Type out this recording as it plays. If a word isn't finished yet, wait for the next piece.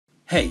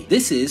Hey,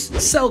 this is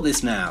Sell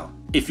This Now.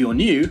 If you're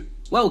new,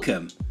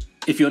 welcome.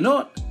 If you're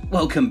not,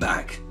 welcome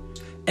back.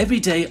 Every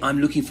day I'm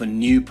looking for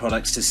new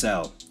products to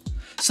sell.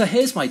 So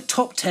here's my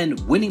top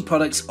 10 winning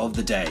products of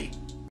the day.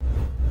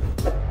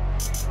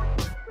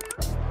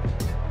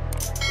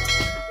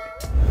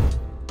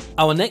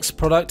 Our next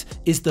product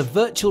is the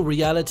virtual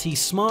reality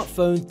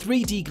smartphone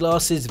 3D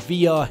glasses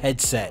VR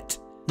headset.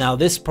 Now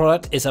this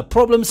product is a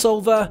problem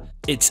solver,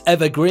 it's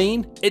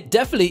evergreen, it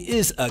definitely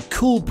is a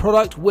cool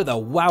product with a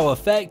wow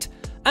effect,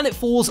 and it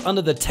falls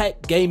under the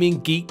tech gaming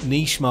geek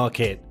niche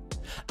market.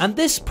 And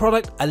this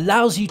product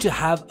allows you to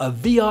have a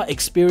VR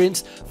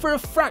experience for a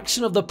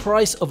fraction of the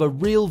price of a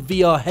real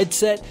VR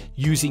headset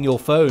using your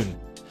phone.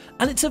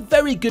 And it's a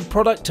very good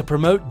product to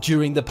promote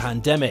during the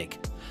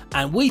pandemic.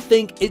 And we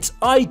think it's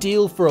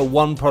ideal for a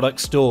one product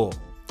store.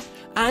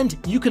 And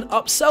you can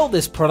upsell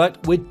this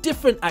product with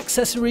different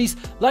accessories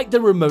like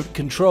the remote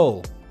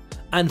control.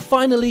 And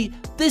finally,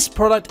 this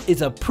product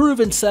is a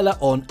proven seller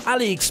on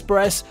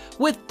AliExpress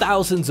with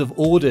thousands of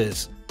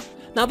orders.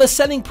 Now the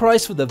selling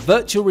price for the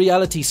virtual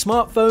reality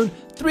smartphone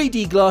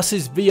 3D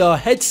glasses VR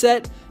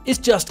headset is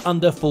just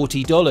under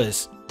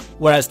 $40,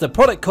 whereas the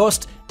product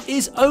cost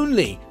is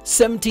only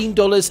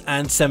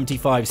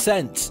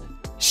 $17.75.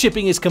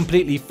 Shipping is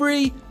completely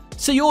free,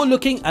 so you're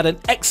looking at an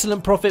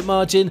excellent profit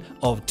margin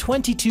of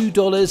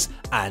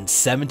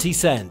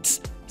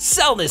 $22.70.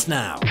 Sell this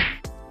now!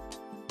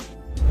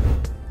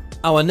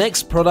 Our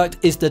next product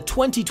is the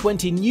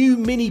 2020 new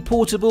mini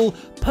portable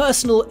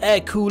personal air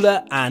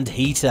cooler and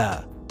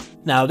heater.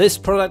 Now this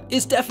product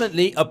is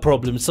definitely a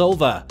problem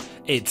solver.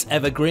 It's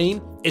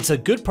evergreen, it's a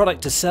good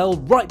product to sell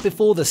right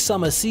before the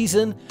summer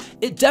season,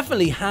 it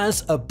definitely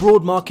has a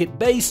broad market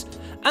base,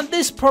 and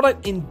this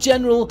product in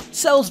general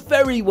sells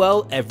very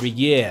well every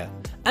year.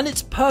 And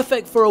it's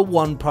perfect for a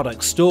one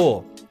product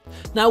store.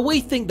 Now we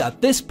think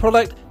that this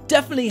product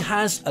definitely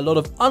has a lot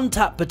of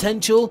untapped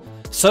potential.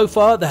 So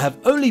far there have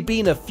only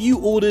been a few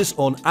orders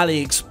on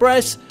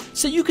AliExpress,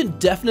 so you can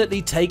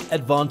definitely take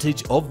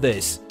advantage of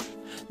this.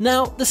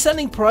 Now the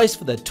selling price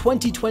for the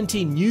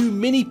 2020 new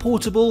mini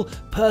portable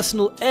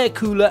personal air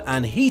cooler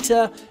and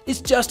heater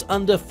is just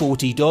under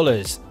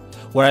 $40,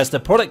 whereas the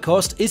product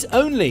cost is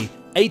only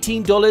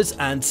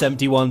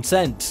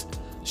 $18.71.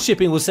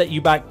 Shipping will set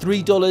you back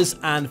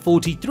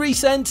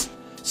 $3.43,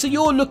 so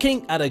you're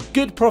looking at a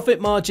good profit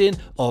margin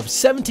of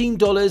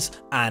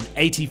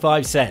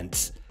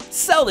 $17.85.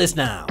 Sell this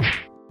now!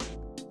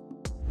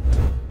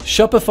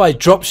 Shopify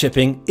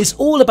Dropshipping is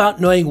all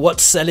about knowing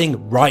what's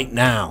selling right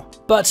now.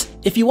 But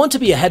if you want to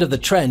be ahead of the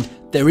trend,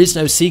 there is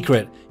no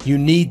secret, you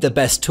need the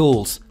best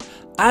tools.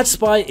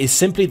 AdSpy is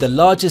simply the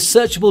largest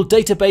searchable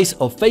database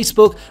of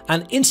Facebook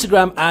and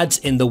Instagram ads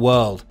in the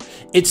world.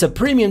 It's a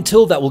premium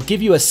tool that will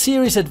give you a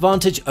serious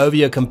advantage over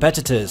your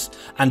competitors,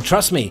 and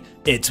trust me,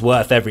 it's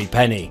worth every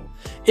penny.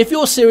 If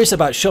you're serious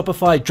about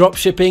Shopify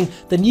dropshipping,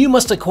 then you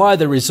must acquire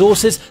the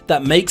resources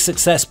that make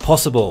success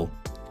possible.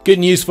 Good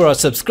news for our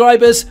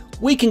subscribers,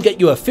 we can get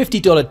you a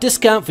 $50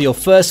 discount for your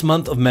first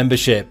month of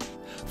membership.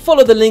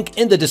 Follow the link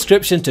in the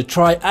description to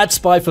try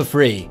AdSpy for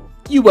free.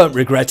 You won't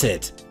regret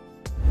it.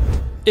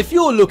 If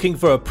you're looking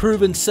for a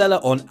proven seller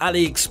on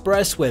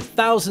AliExpress with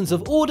thousands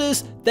of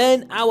orders,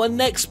 then our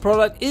next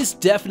product is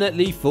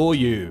definitely for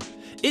you.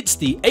 It's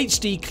the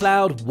HD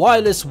Cloud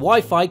wireless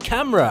Wi-Fi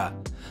camera.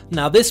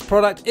 Now this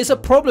product is a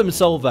problem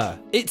solver,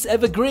 it's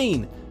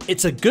evergreen,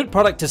 it's a good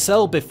product to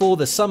sell before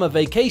the summer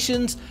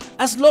vacations,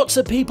 as lots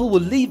of people will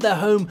leave their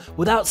home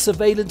without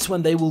surveillance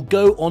when they will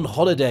go on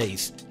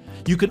holidays.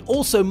 You can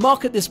also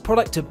market this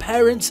product to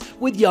parents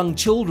with young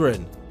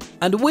children.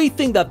 And we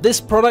think that this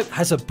product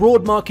has a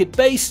broad market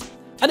base,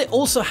 and it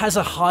also has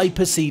a high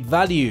perceived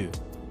value.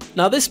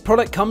 Now this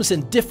product comes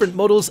in different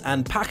models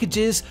and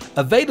packages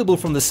available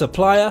from the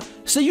supplier,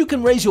 so you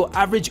can raise your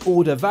average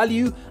order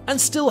value and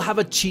still have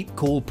a cheap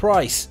call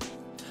price.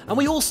 And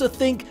we also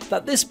think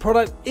that this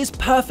product is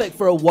perfect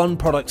for a one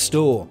product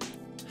store.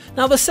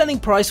 Now the selling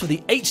price for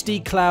the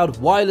HD Cloud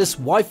wireless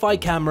Wi-Fi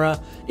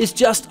camera is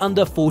just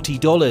under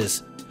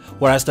 $40,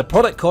 whereas the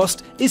product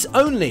cost is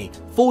only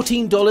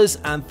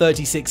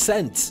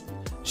 $14.36.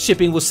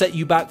 Shipping will set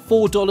you back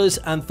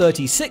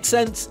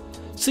 $4.36,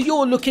 so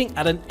you're looking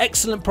at an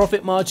excellent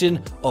profit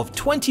margin of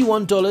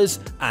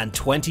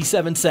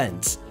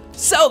 $21.27.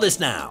 Sell this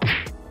now!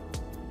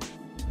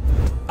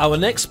 Our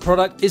next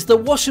product is the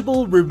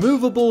washable,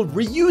 removable,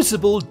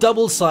 reusable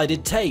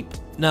double-sided tape.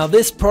 Now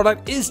this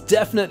product is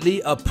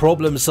definitely a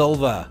problem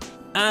solver,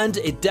 and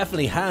it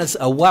definitely has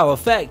a wow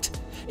effect.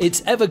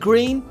 It's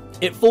evergreen,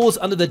 it falls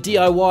under the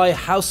DIY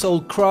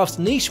household crafts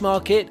niche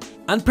market,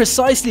 and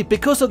precisely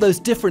because of those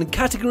different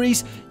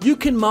categories, you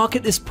can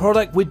market this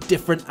product with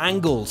different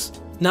angles.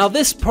 Now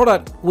this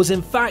product was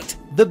in fact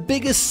the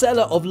biggest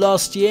seller of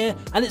last year,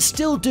 and it's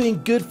still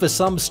doing good for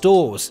some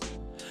stores.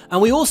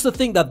 And we also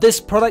think that this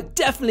product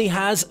definitely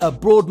has a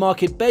broad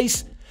market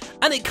base,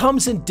 and it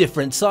comes in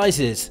different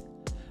sizes.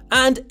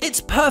 And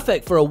it's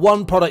perfect for a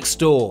one product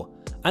store.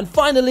 And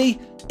finally,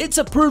 it's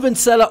a proven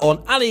seller on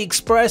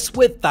AliExpress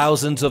with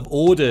thousands of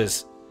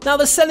orders. Now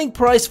the selling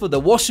price for the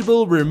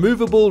washable,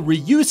 removable,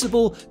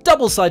 reusable,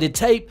 double-sided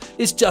tape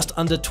is just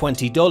under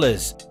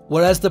 $20,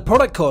 whereas the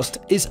product cost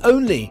is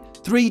only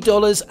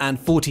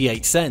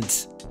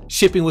 $3.48.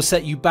 Shipping will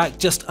set you back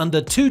just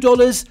under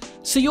 $2,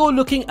 so you're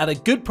looking at a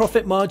good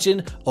profit margin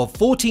of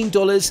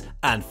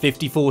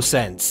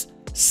 $14.54.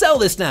 Sell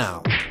this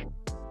now!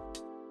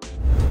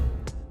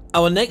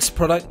 Our next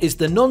product is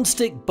the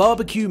non-stick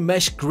barbecue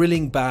mesh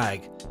grilling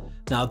bag.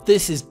 Now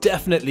this is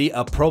definitely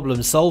a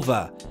problem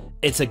solver.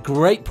 It's a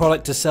great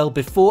product to sell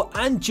before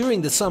and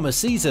during the summer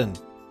season.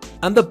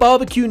 And the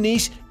barbecue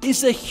niche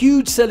is a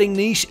huge selling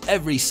niche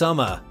every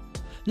summer.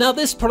 Now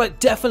this product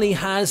definitely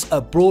has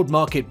a broad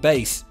market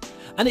base,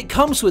 and it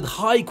comes with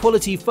high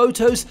quality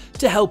photos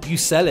to help you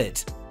sell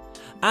it.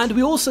 And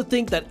we also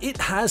think that it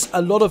has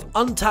a lot of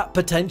untapped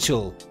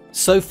potential.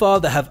 So far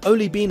there have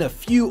only been a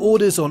few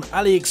orders on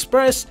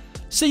AliExpress,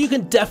 so you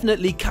can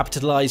definitely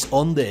capitalize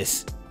on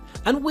this.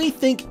 And we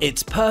think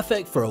it's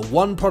perfect for a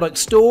one product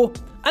store,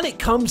 and it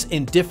comes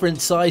in different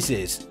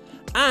sizes.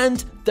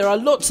 And there are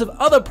lots of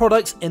other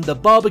products in the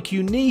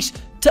barbecue niche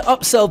to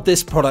upsell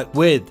this product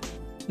with.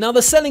 Now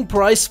the selling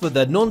price for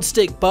the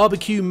non-stick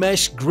barbecue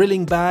mesh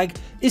grilling bag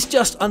is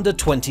just under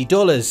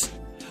 $20,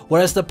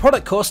 whereas the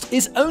product cost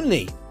is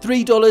only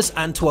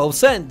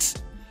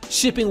 $3.12.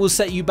 Shipping will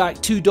set you back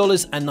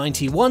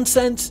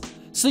 $2.91,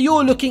 so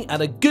you're looking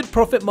at a good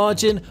profit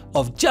margin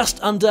of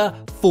just under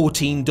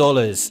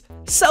 $14.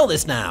 Sell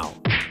this now!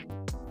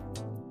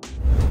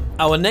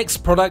 Our next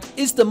product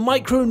is the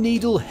micro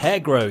needle hair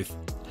growth.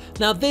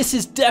 Now this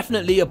is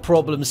definitely a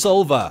problem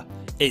solver.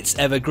 It's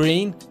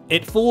evergreen,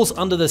 it falls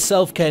under the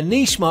self-care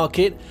niche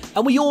market,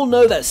 and we all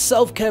know that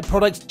self-care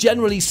products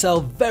generally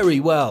sell very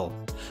well.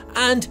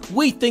 And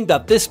we think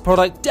that this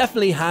product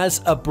definitely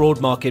has a broad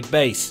market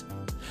base.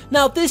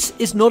 Now this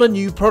is not a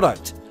new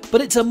product,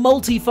 but it's a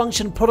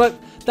multi-function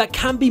product that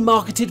can be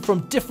marketed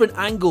from different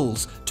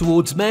angles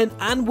towards men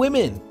and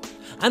women.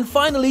 And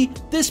finally,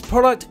 this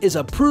product is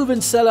a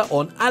proven seller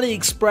on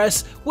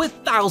AliExpress with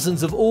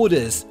thousands of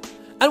orders.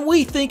 And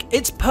we think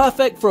it's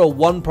perfect for a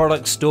one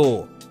product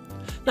store.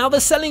 Now the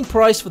selling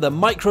price for the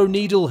micro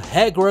needle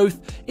hair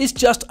growth is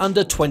just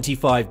under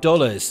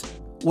 $25,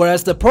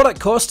 whereas the product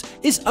cost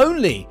is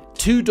only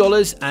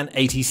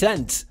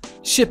 $2.80.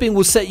 Shipping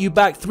will set you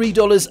back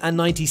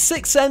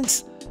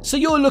 $3.96, so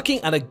you're looking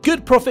at a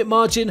good profit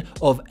margin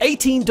of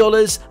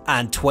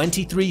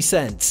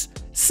 $18.23.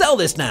 Sell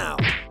this now!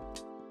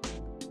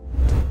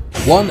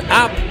 One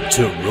app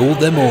to rule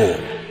them all.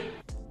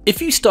 If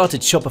you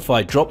started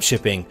Shopify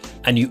Dropshipping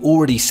and you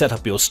already set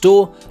up your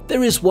store,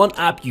 there is one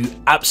app you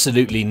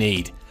absolutely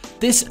need.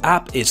 This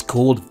app is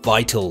called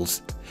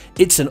Vitals.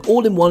 It's an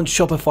all-in-one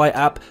Shopify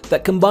app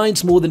that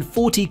combines more than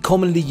 40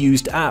 commonly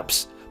used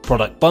apps,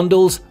 product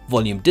bundles,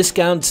 volume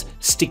discounts,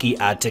 sticky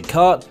add to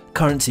cart,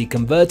 currency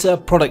converter,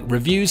 product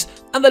reviews,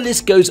 and the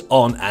list goes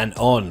on and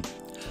on.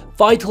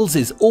 Vitals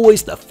is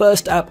always the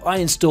first app I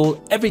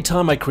install every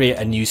time I create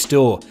a new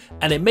store,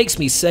 and it makes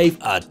me save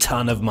a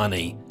ton of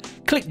money.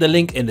 Click the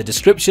link in the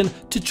description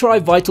to try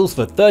Vitals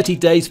for 30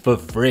 days for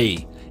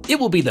free. It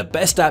will be the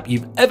best app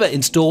you've ever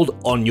installed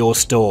on your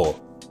store.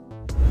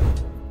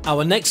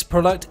 Our next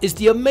product is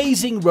the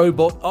amazing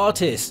Robot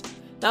Artist.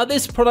 Now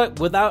this product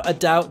without a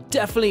doubt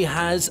definitely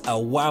has a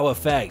wow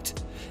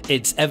effect.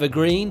 It's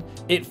evergreen,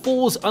 it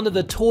falls under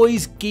the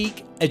toys,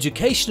 geek,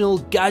 educational,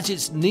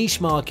 gadgets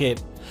niche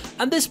market.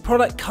 And this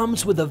product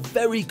comes with a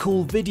very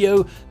cool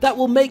video that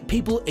will make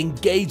people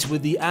engage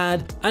with the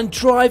ad and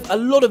drive a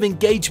lot of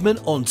engagement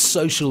on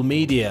social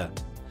media.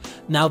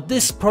 Now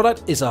this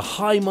product is a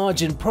high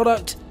margin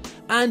product,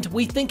 and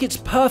we think it's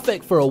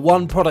perfect for a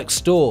one product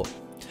store.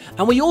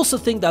 And we also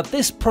think that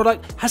this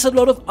product has a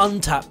lot of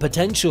untapped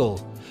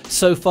potential.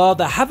 So far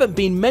there haven't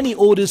been many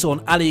orders on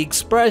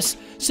AliExpress,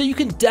 so you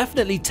can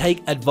definitely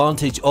take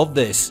advantage of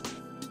this.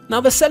 Now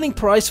the selling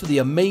price for the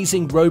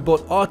amazing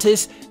Robot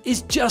Artist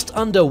is just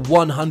under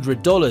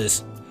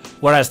 $100,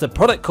 whereas the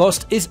product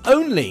cost is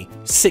only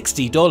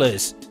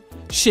 $60.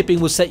 Shipping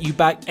will set you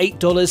back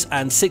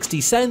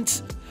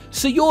 $8.60,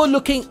 so you're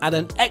looking at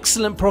an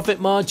excellent profit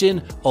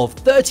margin of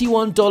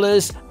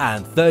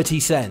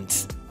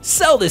 $31.30.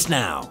 Sell this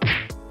now!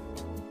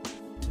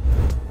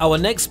 Our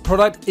next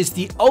product is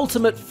the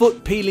Ultimate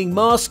Foot Peeling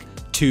Mask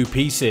 2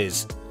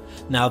 pieces.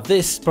 Now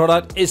this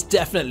product is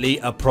definitely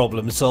a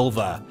problem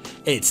solver.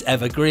 It's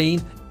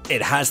evergreen,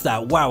 it has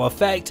that wow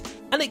effect,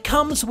 and it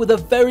comes with a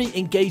very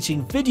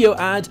engaging video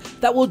ad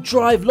that will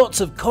drive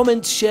lots of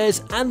comments,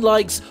 shares and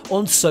likes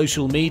on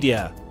social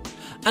media.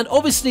 And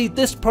obviously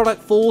this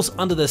product falls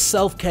under the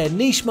self-care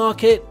niche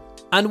market,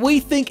 and we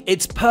think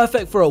it's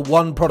perfect for a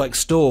one product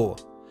store.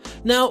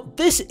 Now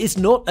this is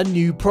not a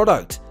new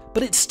product,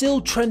 but it's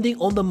still trending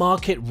on the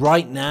market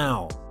right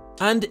now.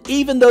 And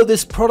even though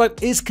this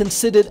product is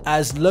considered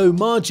as low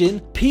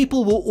margin,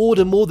 people will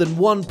order more than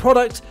one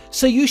product,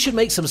 so you should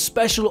make some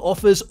special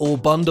offers or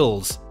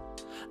bundles.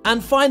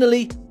 And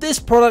finally, this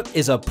product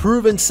is a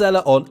proven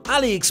seller on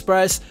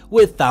AliExpress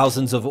with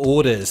thousands of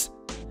orders.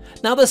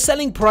 Now the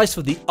selling price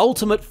for the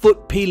Ultimate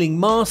Foot Peeling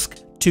Mask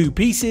 2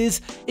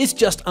 pieces is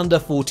just under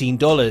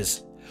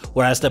 $14,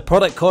 whereas the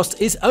product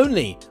cost is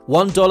only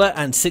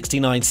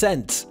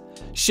 $1.69.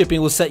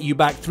 Shipping will set you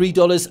back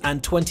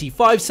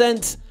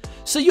 $3.25,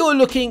 so you're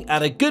looking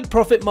at a good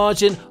profit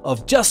margin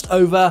of just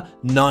over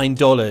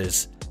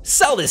 $9.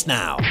 Sell this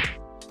now!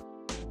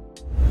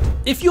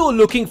 If you're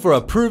looking for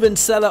a proven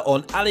seller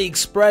on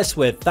AliExpress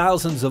with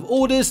thousands of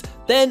orders,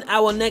 then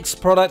our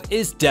next product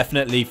is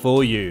definitely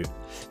for you.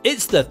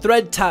 It's the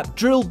Thread Tap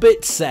Drill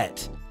Bit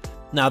Set.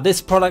 Now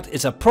this product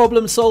is a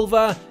problem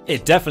solver,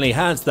 it definitely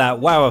has that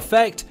wow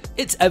effect,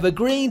 it's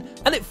evergreen,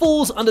 and it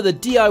falls under the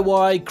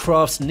DIY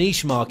crafts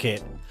niche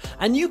market.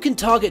 And you can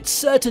target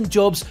certain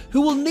jobs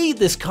who will need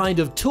this kind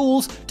of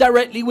tools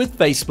directly with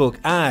Facebook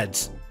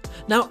ads.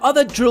 Now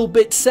other drill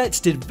bit sets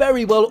did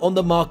very well on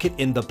the market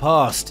in the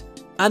past.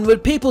 And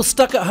with people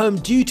stuck at home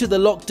due to the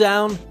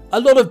lockdown, a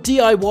lot of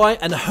DIY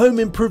and home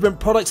improvement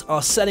products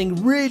are selling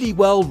really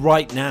well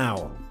right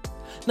now.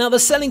 Now the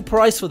selling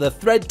price for the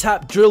Thread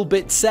Tap Drill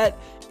Bit Set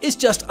is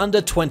just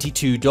under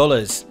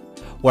 $22,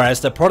 whereas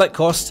the product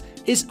cost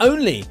is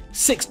only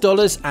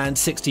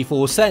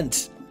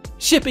 $6.64.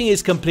 Shipping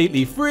is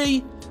completely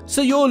free,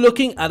 so you're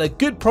looking at a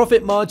good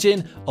profit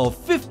margin of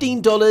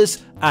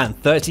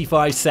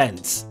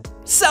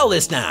 $15.35. Sell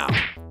this now!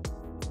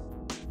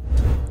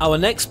 Our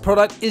next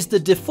product is the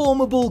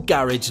Deformable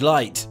Garage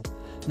Light.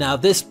 Now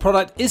this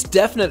product is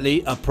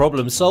definitely a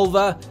problem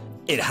solver,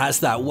 it has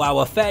that wow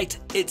effect,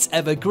 it's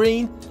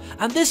evergreen,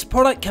 and this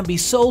product can be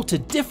sold to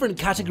different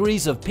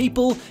categories of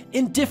people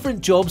in different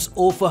jobs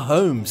or for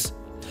homes.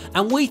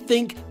 And we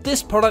think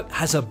this product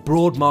has a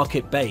broad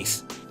market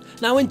base.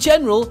 Now in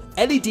general,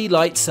 LED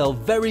lights sell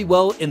very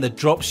well in the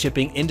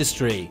dropshipping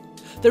industry.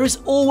 There is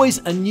always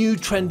a new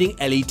trending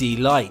LED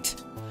light.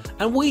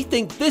 And we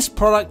think this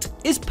product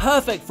is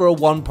perfect for a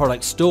one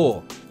product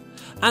store.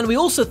 And we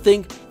also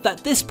think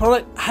that this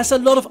product has a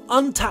lot of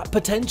untapped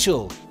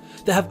potential.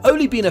 There have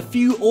only been a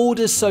few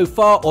orders so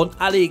far on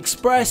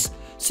AliExpress,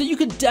 so you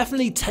can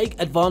definitely take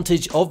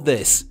advantage of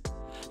this.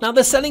 Now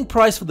the selling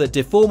price for the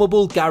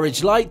Deformable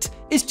Garage Light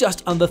is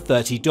just under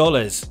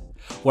 $30,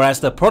 whereas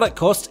the product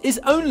cost is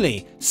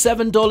only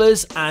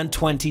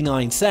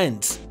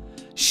 $7.29.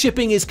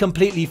 Shipping is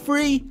completely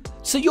free,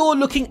 so you're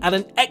looking at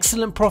an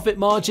excellent profit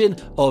margin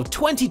of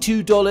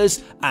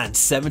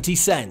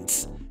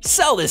 $22.70.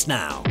 Sell this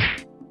now!